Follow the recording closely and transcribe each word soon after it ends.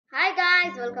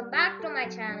guys, welcome back to my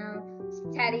channel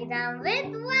Study Time with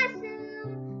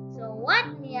Wasim. So what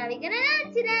are we gonna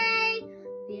learn today?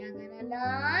 We are gonna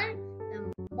learn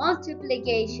the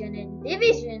multiplication and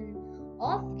division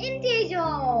of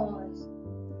integers.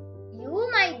 You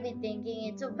might be thinking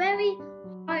it's a very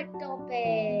hard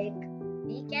topic.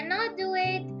 We cannot do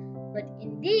it, but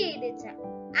indeed it's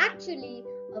actually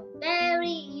a very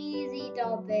easy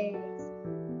topic.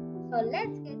 So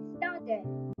let's get started.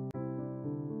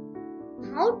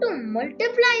 How to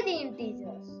multiply the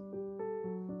integers?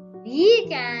 We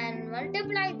can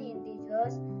multiply the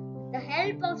integers with the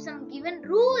help of some given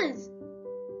rules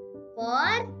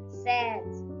for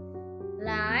sets.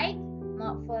 Like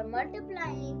for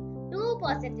multiplying two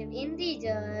positive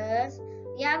integers,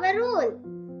 we have a rule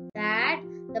that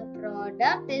the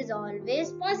product is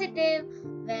always positive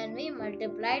when we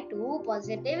multiply two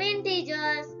positive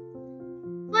integers.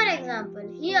 For example,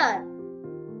 here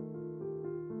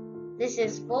this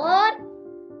is 4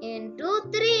 into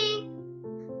 3,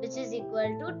 which is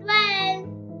equal to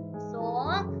 12. So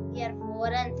here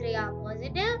 4 and 3 are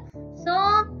positive,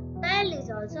 so 12 is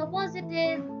also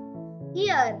positive.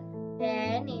 Here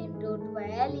 10 into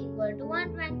 12 equal to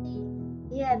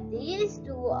 120. Here these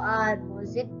two are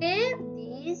positive,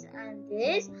 these and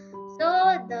this,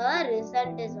 so the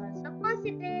result is also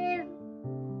positive.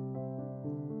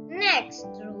 Next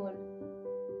rule.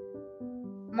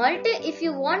 If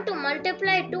you want to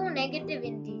multiply two negative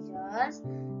integers,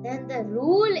 then the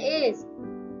rule is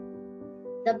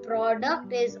the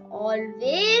product is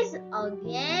always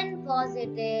again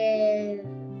positive.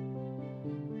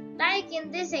 Like in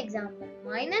this example,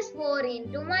 minus 4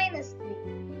 into minus 3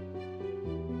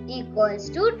 equals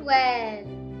to 12.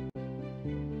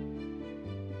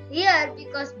 Here,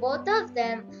 because both of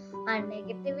them are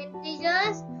negative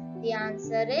integers, the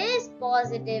answer is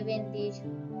positive integer.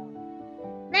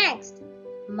 Next,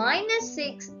 minus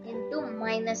 6 into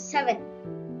minus 7.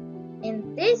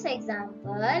 In this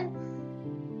example,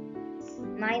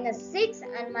 minus 6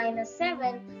 and minus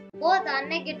 7 both are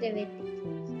negative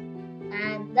integers,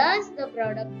 and thus the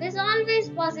product is always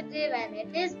positive, and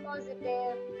it is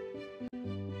positive.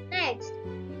 Next,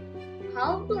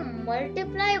 how to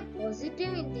multiply a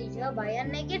positive integer by a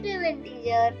negative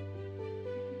integer?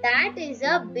 That is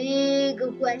a big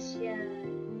question.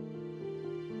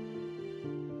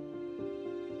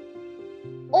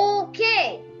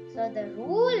 Okay, so the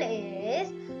rule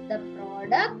is the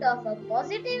product of a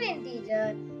positive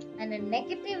integer and a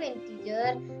negative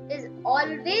integer is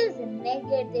always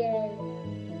negative.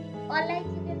 Or like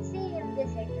you can see in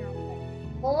this example,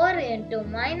 4 into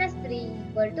minus 3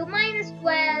 equal to minus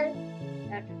 12.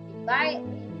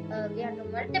 We have to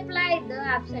multiply the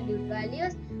absolute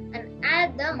values and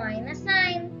add the minus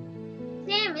sign.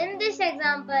 Same in this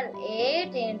example,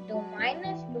 8 into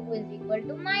minus 2 is equal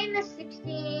to minus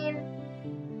 16.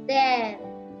 Then,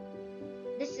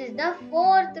 this is the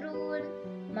fourth rule,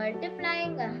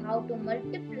 multiplying how to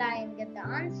multiply and get the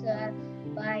answer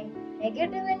by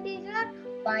negative integer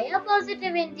by a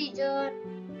positive integer.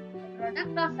 The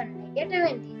product of a negative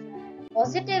integer and a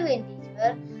positive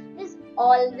integer is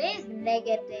always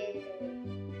negative.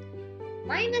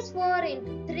 Minus 4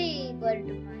 into 3 equal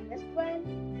to minus 12.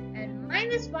 And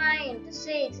minus 5 into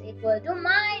 6 equal to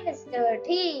minus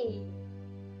 30.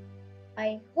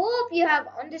 I hope you have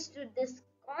understood this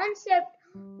concept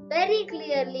very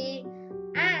clearly,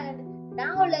 and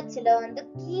now let's learn the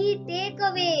key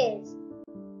takeaways.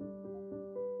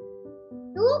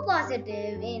 Two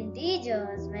positive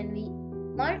integers when we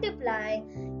multiply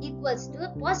equals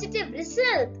to a positive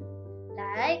result,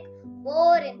 like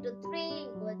 4 into 3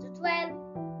 equals to 12,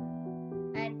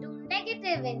 and two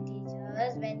negative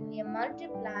integers when we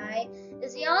multiply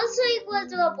is also equal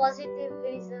to a positive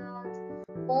result.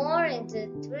 4 into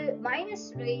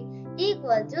minus 3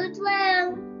 equal to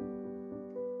 12.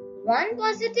 One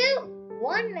positive,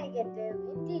 one negative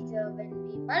integer when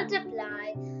we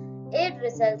multiply, it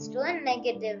results to a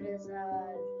negative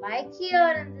result. Like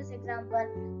here in this example,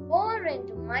 4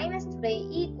 into minus 3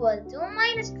 equal to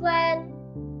minus 12.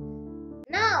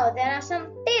 Now there are some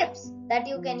tips that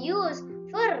you can use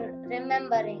for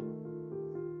remembering.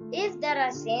 If there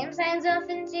are same signs of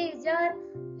integer,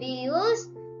 we use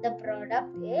the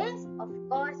product is of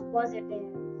course positive.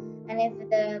 And if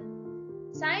the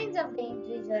signs of the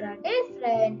integer are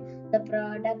different, the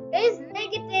product is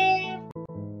negative.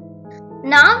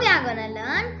 Now we are gonna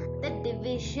learn the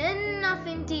division of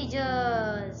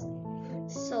integers.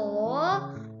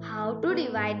 So, how to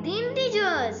divide the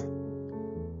integers?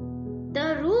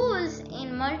 The rules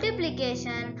in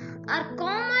multiplication are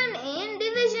common in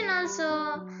division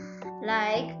also.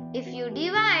 Like if you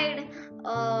divide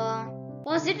a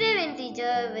positive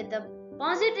integer with a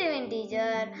positive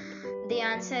integer, the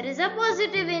answer is a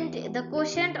positive the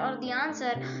quotient or the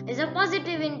answer is a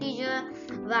positive integer.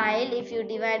 While if you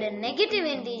divide a negative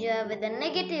integer with a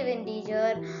negative integer,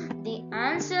 the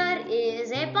answer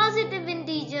is a positive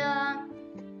integer.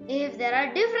 If there are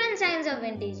different signs of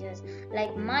integers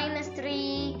like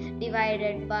 -3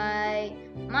 divided by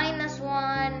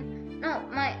 -1, no,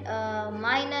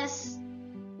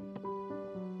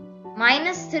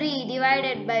 minus 3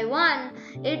 divided by 1,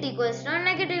 it equals to a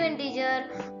negative integer,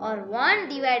 or 1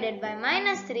 divided by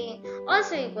 -3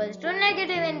 also equals to a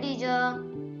negative integer.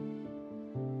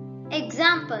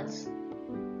 Examples: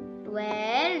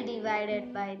 12 divided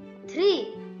by 3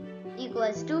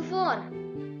 equals to 4.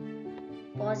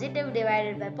 Positive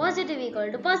divided by positive equal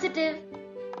to positive.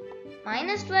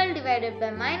 -12 divided by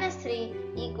 -3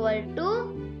 equal to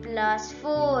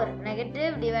 +4.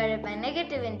 Negative divided by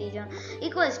negative integer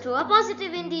equals to a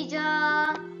positive integer.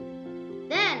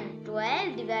 Then 12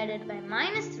 divided by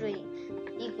 -3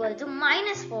 equal to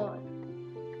 -4.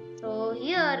 So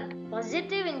here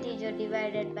positive integer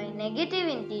divided by negative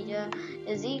integer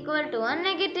is equal to a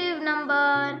negative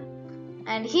number.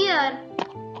 And here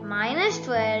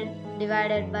 -12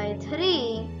 divided by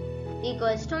 3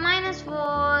 equals to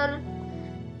 -4.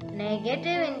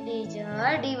 Negative integer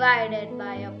divided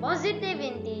by a positive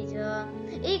integer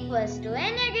equals to a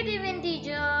negative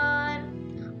integer.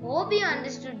 Hope you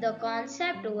understood the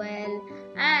concept well,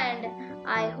 and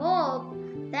I hope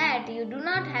that you do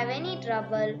not have any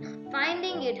trouble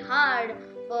finding it hard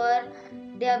for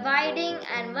dividing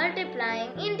and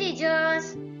multiplying integers.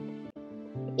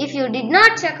 If you did not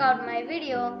check out my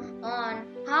video on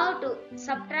how to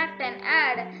subtract and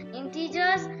add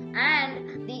integers and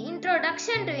the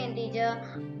introduction to integer,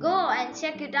 go and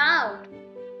check it out,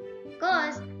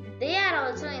 because they are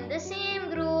also in the same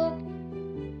group,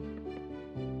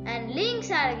 and links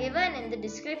are given in the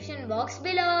description box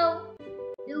below.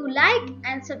 Do like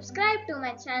and subscribe to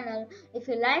my channel if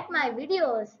you like my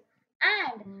videos,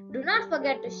 and do not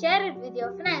forget to share it with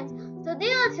your friends so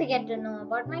they also get to know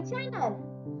about my channel.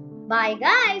 Bye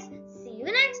guys, see you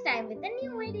next time with a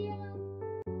new video.